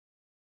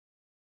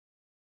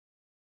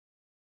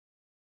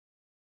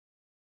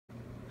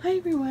Hi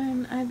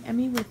everyone, I have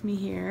Emmie with me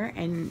here,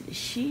 and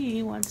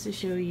she wants to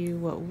show you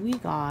what we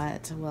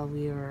got while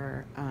we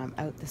were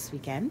out this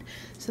weekend.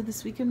 So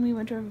this weekend we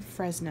went to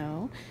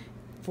Fresno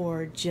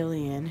for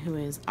Jillian, who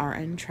is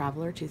RN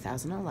Traveler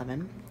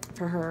 2011,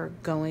 for her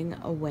going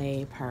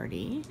away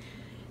party.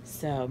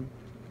 So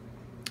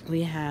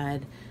we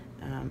had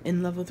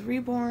In Love with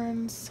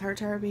Reborns, Heart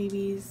to Our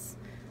Babies,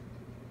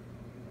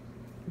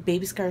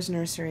 Baby Scars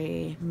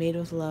Nursery, Made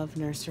with Love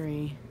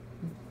Nursery,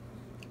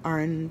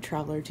 RN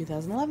Traveler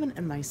 2011,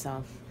 and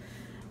myself.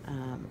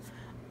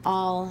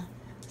 All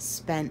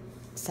spent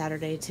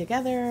Saturday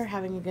together,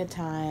 having a good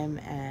time,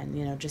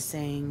 and just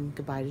saying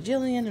goodbye to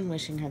Jillian and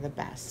wishing her the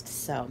best.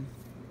 So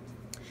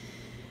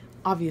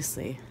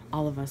obviously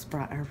all of us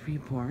brought our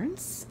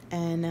reborns,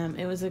 and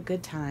it was a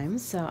good time.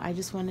 So I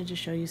just wanted to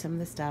show you some of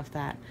the stuff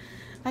that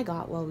I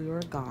got while we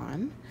were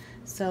gone.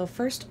 So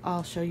first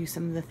I'll show you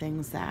some of the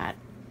things that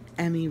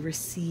Emmie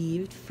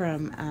received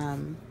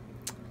from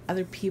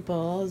other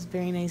people. It was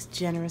very nice,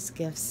 generous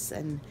gifts,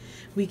 and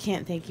we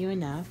can't thank you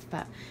enough.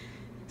 But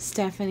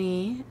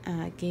Stephanie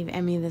gave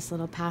Emmie this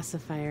little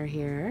pacifier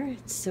here.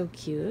 It's so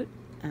cute.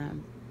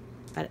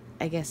 But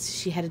I guess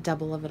she had a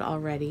double of it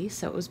already,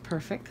 so it was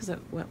perfect because it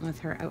went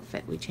with her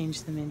outfit we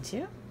changed them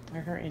into,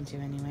 or her into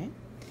anyway.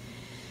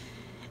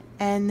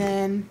 And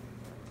then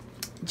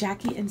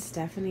Jackie and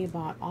Stephanie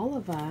bought all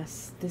of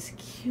us this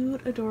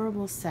cute,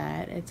 adorable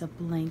set. It's a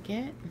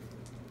blanket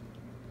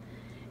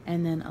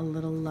and then a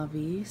little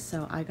lovey.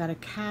 So I got a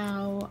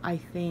cow. I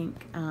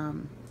think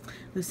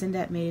Lucinda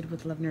at Made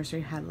with Love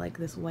Nursery had like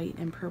this white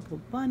and purple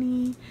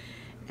bunny,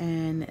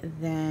 and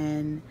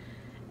then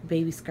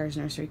Baby Scars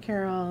Nursery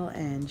Carol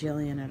and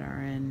Jillian at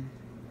RN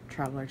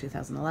Traveler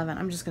 2011.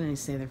 I'm just going to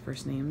say their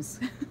first names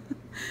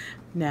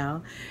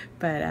now,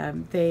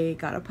 but they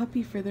got a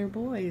puppy for their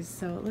boys.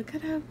 So look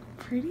at how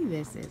pretty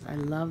this is. I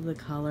love the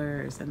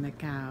colors, and the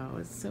cow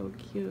is so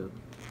cute.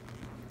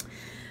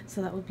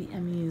 So that will be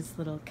Emmie's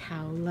little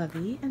cow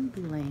lovey and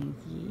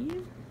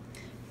blankie.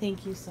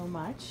 Thank you so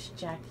much,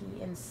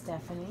 Jackie and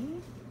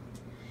Stephanie.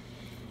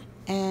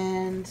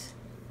 And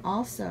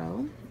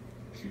also,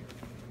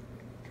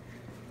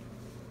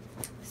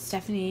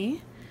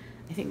 Stephanie,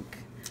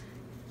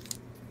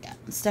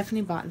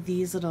 Stephanie bought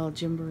these little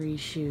Gymboree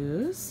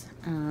shoes,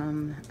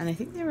 and I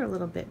think they were a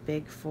little bit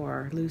big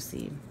for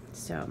Lucy,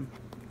 so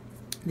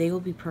they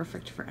will be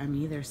perfect for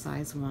Emmie. They're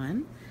size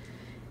 1.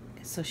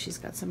 So she's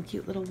got some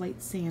cute little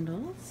white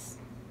sandals.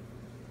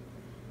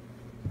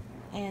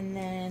 And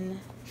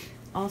then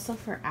also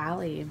for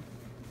Allie,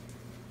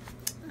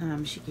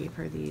 she gave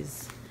her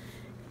these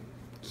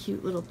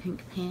cute little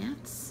pink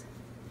pants.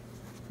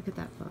 Look at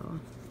that bow.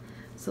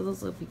 So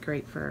those will be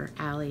great for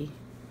Allie.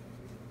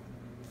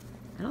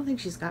 I don't think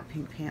she's got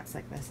pink pants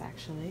like this,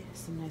 actually.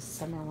 Some nice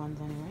summer ones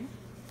anyway.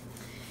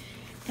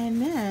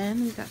 And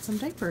then we got some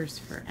diapers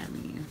for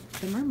Emmie,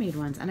 the mermaid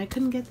ones. And I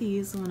couldn't get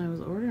these when I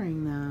was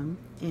ordering them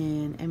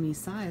in Emmie's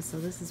size, so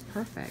this is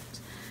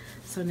perfect.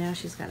 So now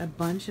she's got a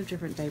bunch of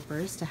different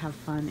diapers to have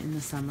fun in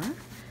the summer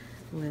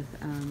with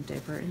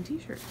diaper and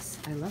t-shirts.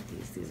 I love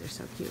these. These are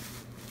so cute.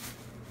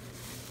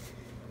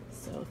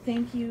 So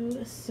thank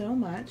you so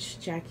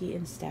much, Jackie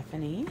and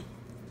Stephanie.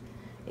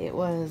 It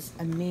was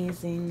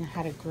amazing.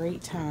 Had a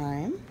great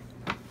time,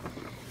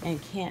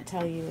 and can't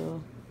tell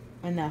you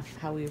enough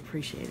how we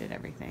appreciated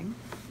everything.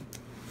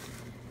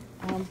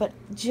 But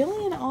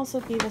Jillian also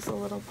gave us a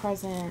little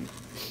present.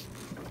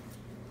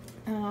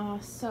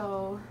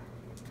 So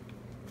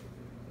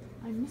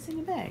I'm missing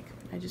a bag.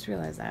 I just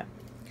realized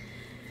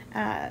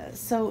that.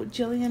 So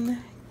Jillian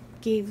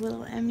gave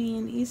little Emmie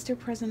an Easter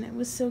present. It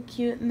was so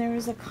cute, and there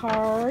was a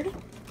card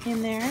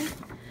in there,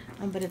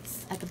 but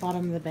it's at the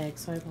bottom of the bag,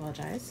 so I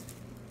apologize.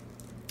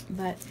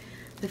 But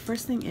the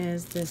first thing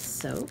is this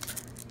soap.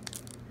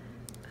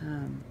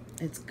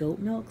 It's goat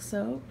milk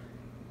soap,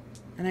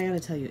 and I gotta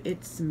tell you,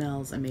 it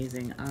smells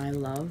amazing. I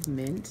love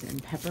mint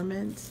and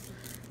peppermint,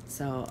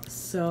 so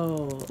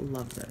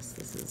love this.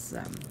 This is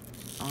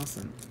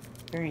awesome,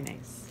 very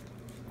nice.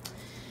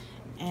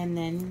 And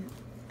then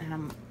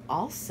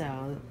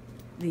also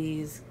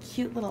these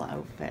cute little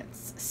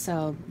outfits.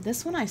 So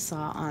this one I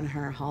saw on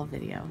her haul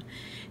video,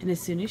 and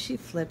as soon as she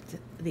flipped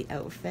the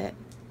outfit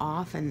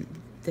off and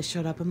this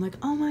showed up, I'm like,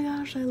 oh my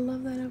gosh, I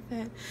love that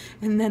outfit.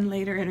 And then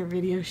later in her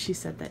video, she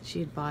said that she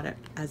had bought it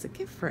as a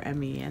gift for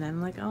Emmie, and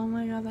I'm like, oh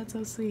my god, that's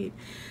so sweet.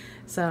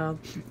 So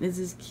it's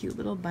this cute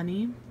little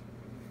bunny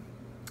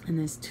and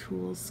this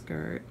tulle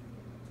skirt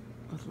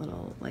with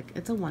little, like,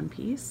 it's a one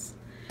piece,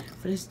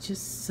 but it's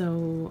just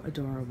so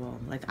adorable.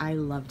 Like, I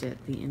loved it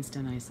the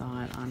instant I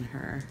saw it on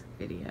her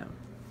video.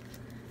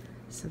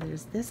 So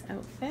there's this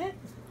outfit,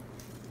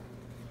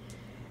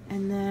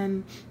 and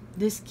then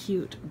this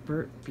cute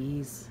Burt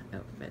Bees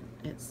outfit.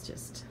 It's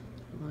just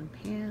long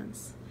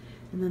pants,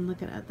 and then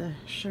look at the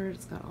shirt.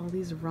 It's got all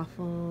these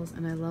ruffles,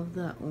 and I love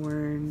the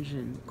orange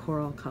and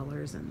coral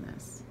colors in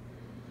this.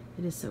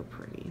 It is so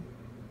pretty.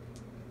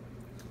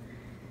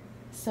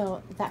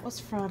 So that was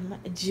from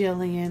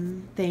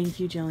Jillian. Thank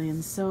you,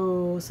 Jillian,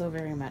 so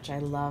very much. I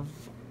love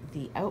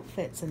the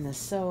outfits and the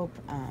soap.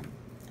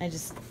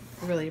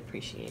 I really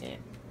appreciate it.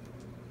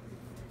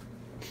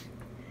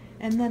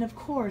 And then, of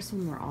course,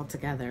 when we're all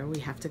together, we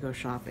have to go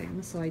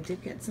shopping. So I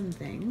did get some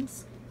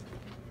things.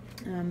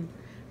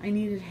 I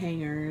needed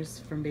hangers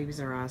from Babies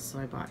R Us, so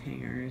I bought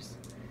hangers.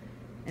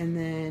 And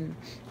then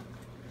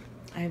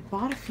I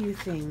bought a few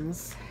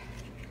things.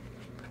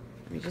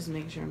 Let me just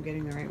make sure I'm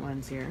getting the right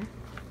ones here.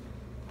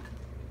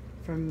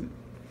 From,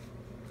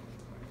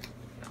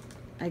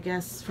 I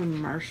guess,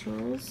 from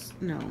Marshall's.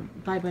 No,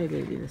 Bye Bye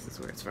Baby, this is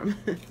where it's from.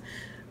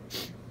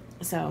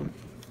 So,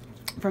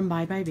 from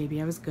Bye Bye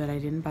Baby, I was good. I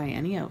didn't buy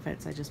any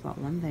outfits. I just bought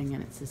one thing,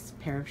 and it's this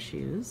pair of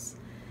shoes.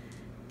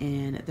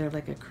 And they're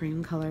like a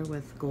cream color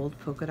with gold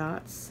polka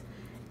dots.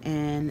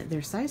 And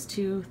they're size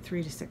 2,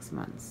 3 to 6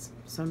 months.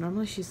 So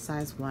normally she's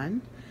size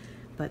 1,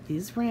 but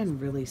these ran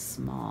really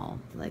small.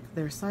 Like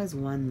their size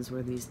 1s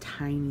were these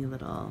tiny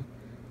little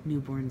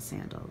newborn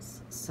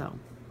sandals. So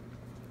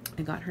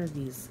I got her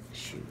these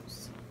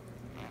shoes.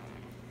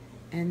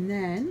 And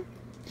then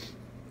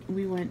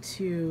we went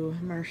to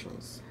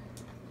Marshall's.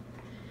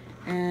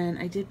 And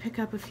I did pick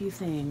up a few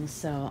things.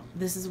 So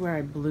this is where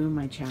I blew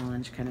my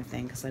challenge kind of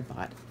thing, because I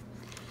bought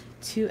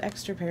 2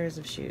 extra pairs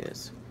of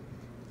shoes.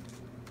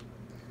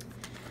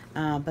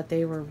 But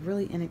they were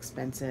really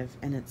inexpensive,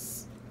 and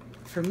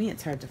for me,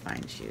 it's hard to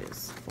find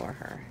shoes for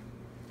her.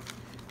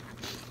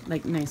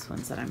 Like nice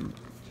ones that I'm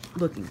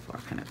looking for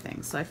kind of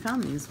thing. So I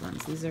found these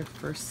ones. These are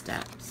First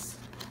Steps.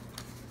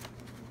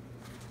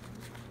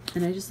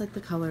 And I just like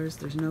the colors.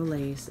 There's no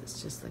lace.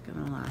 It's just like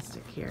an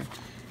elastic here.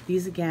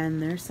 These, again,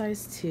 they're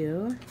size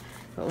 2,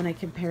 but when I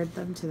compared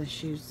them to the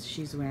shoes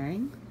she's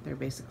wearing, they're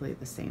basically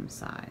the same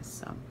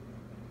size. So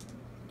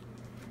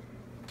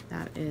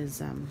that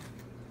is,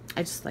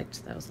 I just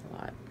liked those a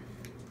lot.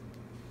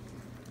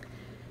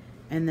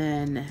 And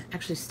then,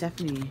 actually,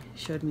 Stephanie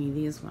showed me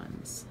these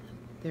ones.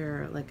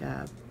 They're like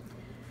a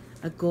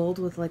gold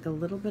with like a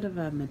little bit of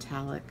a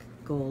metallic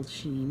gold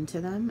sheen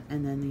to them,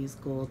 and then these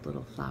gold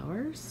little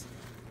flowers.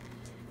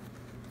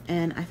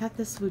 And I thought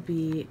this would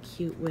be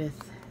cute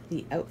with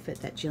the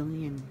outfit that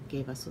Jillian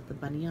gave us with the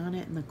bunny on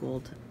it and the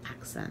gold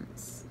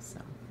accents.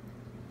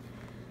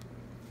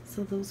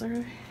 So those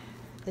are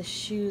the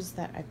shoes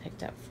that I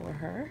picked up for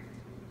her.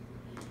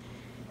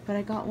 But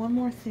I got one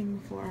more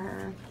thing for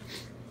her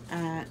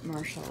at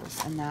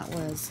Marshall's, and that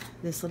was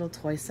this little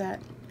toy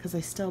set, because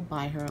I still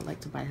like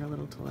to buy her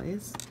little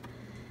toys.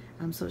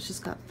 So it's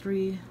just got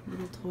 3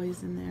 little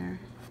toys in there.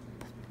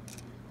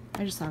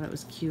 I just thought it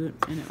was cute,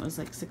 and it was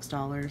like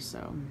 $6,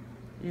 so,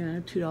 you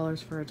know,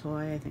 $2 for a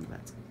toy. I think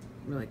that's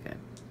really good.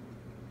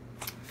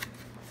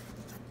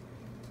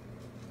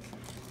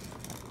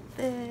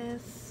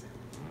 This.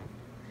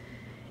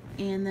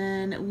 And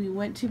then we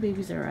went to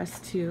Babies R Us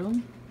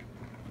too.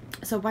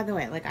 So, by the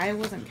way, like, I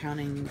wasn't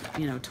counting,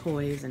 you know,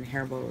 toys and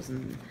hair bows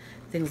and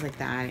things like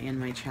that in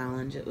my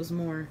challenge. It was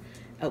more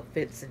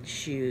outfits and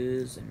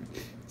shoes and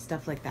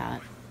stuff like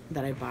that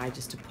that I buy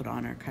just to put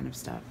on her kind of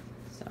stuff.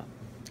 So,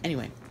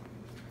 anyway,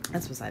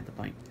 that's beside the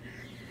point.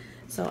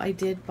 So, I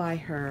did buy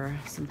her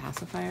some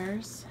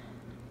pacifiers,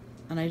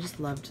 and I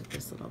just loved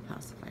this little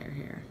pacifier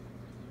here.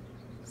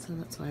 So,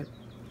 that's why I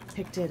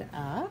picked it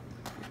up.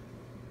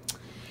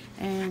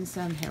 And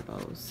some hair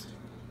bows.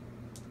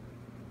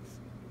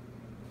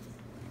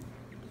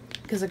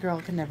 Because a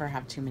girl can never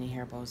have too many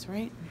hair bows,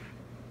 right?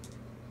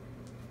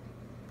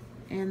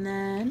 And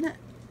then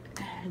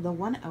the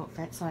one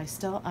outfit, so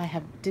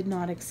I did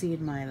not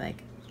exceed my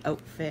like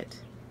outfit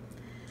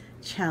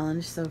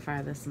challenge so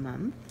far this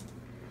month,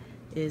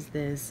 is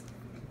this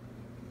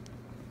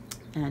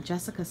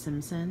Jessica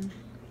Simpson.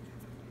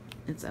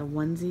 It's a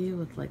onesie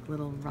with like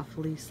little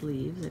ruffly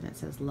sleeves, and it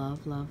says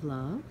love, love,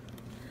 love.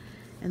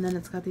 And then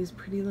it's got these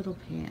pretty little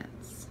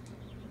pants.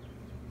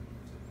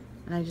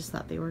 And I just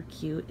thought they were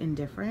cute and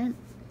different.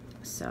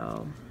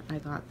 So I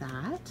got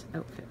that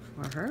outfit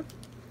for her.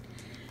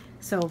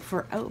 So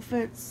for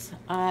outfits,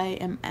 I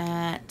am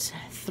at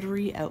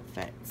 3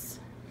 outfits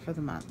for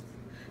the month.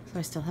 So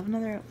I still have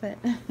another outfit.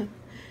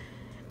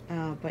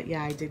 But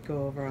yeah, I did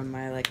go over on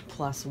my like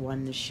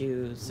 +1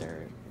 shoes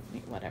or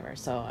whatever.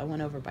 So I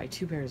went over by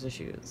 2 pairs of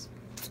shoes.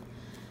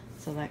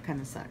 So that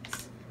kind of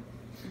sucks.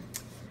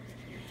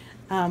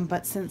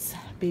 But since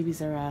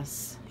Babies R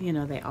Us, you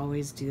know, they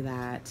always do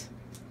that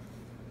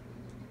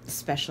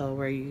special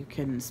where you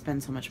can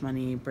spend so much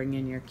money, bring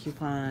in your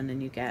coupon,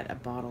 and you get a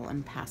bottle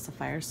and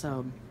pacifier.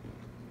 So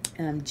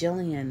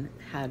Jillian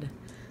had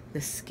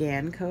the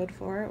scan code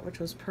for it, which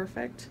was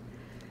perfect.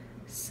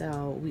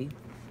 So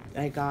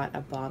I got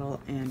a bottle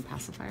and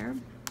pacifier.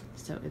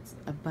 So it's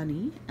a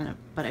bunny,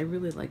 but I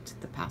really liked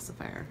the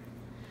pacifier.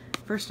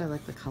 First, I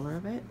liked the color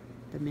of it,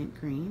 the mint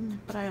green,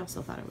 but I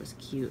also thought it was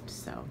cute.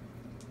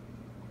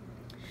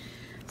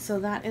 So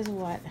that is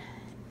what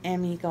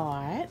Emmie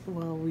got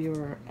while we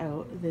were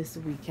out this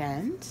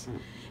weekend.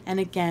 And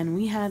again,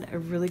 we had a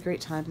really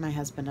great time, my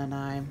husband and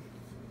I.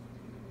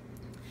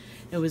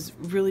 It was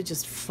really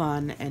just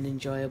fun and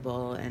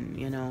enjoyable, and,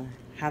 you know,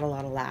 had a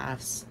lot of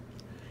laughs.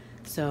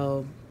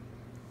 So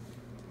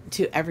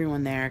to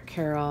everyone there,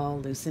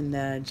 Carol,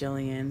 Lucinda,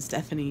 Jillian,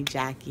 Stephanie,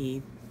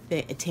 Jackie,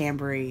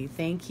 Tambry,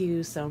 thank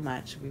you so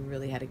much. We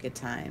really had a good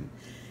time,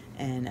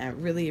 and I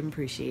really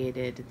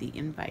appreciated the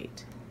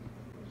invite.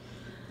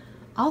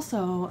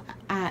 Also,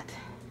 at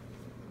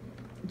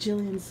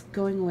Jillian's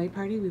going away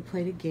party, we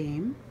played a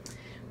game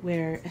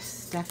where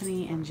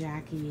Stephanie and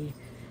Jackie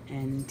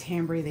and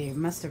Tambry, they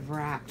must have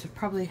wrapped,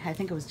 probably, I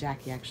think it was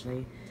Jackie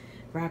actually,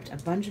 wrapped a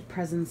bunch of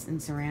presents in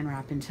saran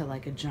wrap into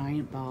like a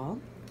giant ball.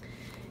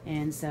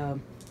 And so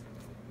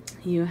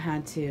you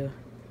had to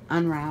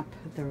unwrap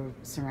the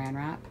saran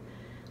wrap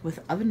with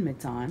oven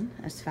mitts on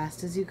as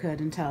fast as you could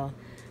until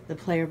the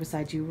player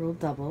beside you rolled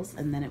doubles,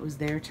 and then it was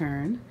their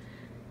turn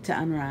to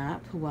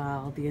unwrap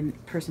while the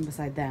person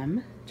beside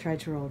them tried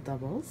to roll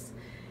doubles.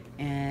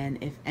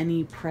 And if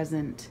any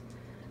present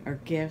or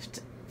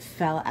gift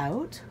fell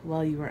out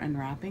while you were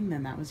unwrapping,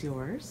 then that was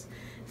yours.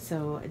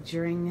 So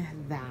during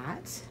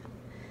that,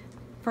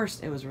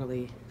 first it was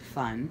really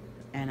fun,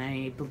 and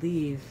I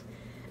believe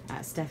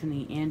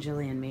Stephanie and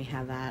Jillian may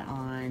have that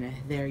on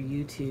their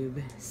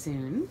YouTube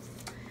soon.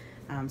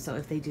 So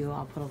if they do,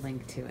 I'll put a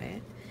link to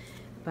it.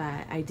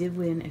 But I did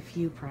win a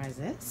few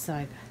prizes. So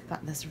I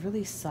got this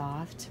really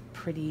soft,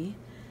 pretty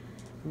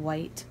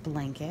white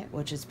blanket,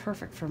 which is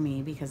perfect for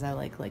me because I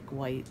like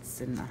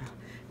whites and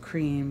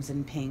creams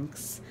and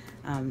pinks.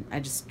 I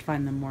just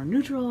find them more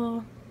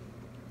neutral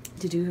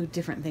to do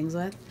different things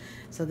with.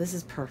 So this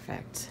is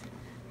perfect.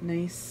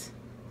 Nice,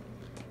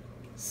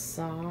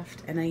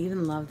 soft, and I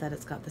even love that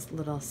it's got this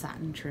little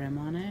satin trim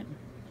on it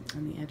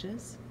on the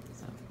edges.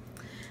 So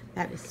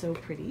that is so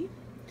pretty.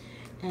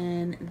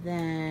 And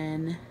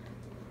then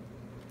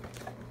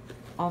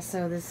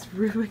also this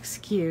Rubik's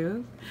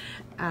Cube,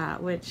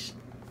 which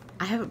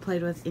I haven't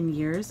played with in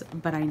years,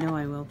 but I know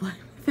I will play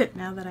with it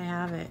now that I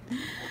have it.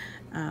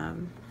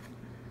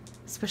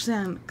 Especially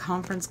on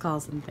conference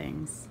calls and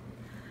things.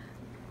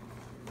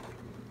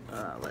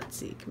 Let's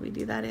see, can we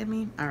do that,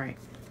 Emmie? All right.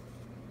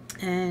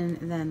 And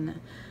then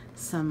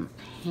some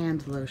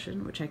hand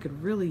lotion, which I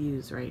could really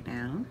use right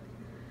now.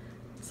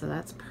 So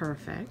that's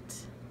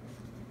perfect.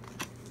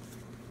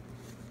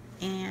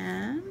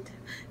 And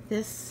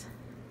this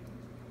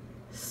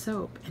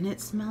soap, and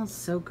it smells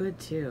so good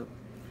too.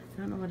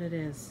 I don't know what it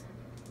is.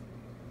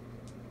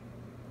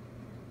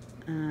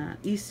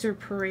 Easter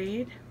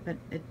Parade, but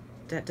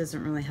that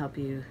doesn't really help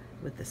you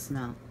with the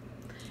smell.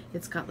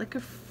 It's got like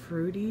a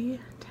fruity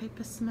type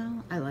of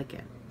smell. I like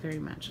it very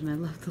much, and I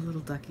love the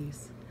little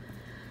duckies.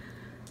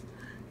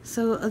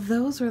 So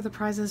those were the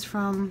prizes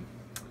from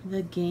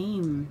the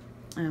game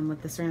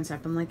with the saran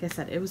wrap, and like I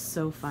said, it was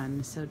so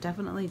fun. So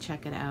definitely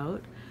check it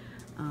out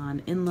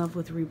on In Love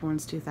with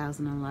Reborns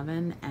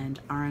 2011 and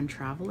RN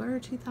Traveler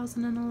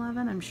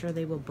 2011. I'm sure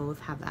they will both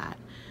have that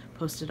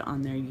posted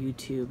on their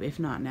YouTube, if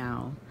not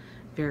now,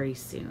 very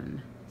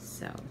soon.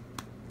 So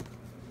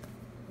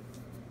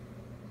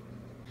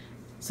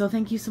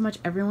thank you so much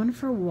everyone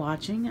for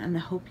watching, and I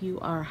hope you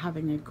are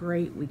having a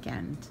great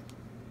weekend.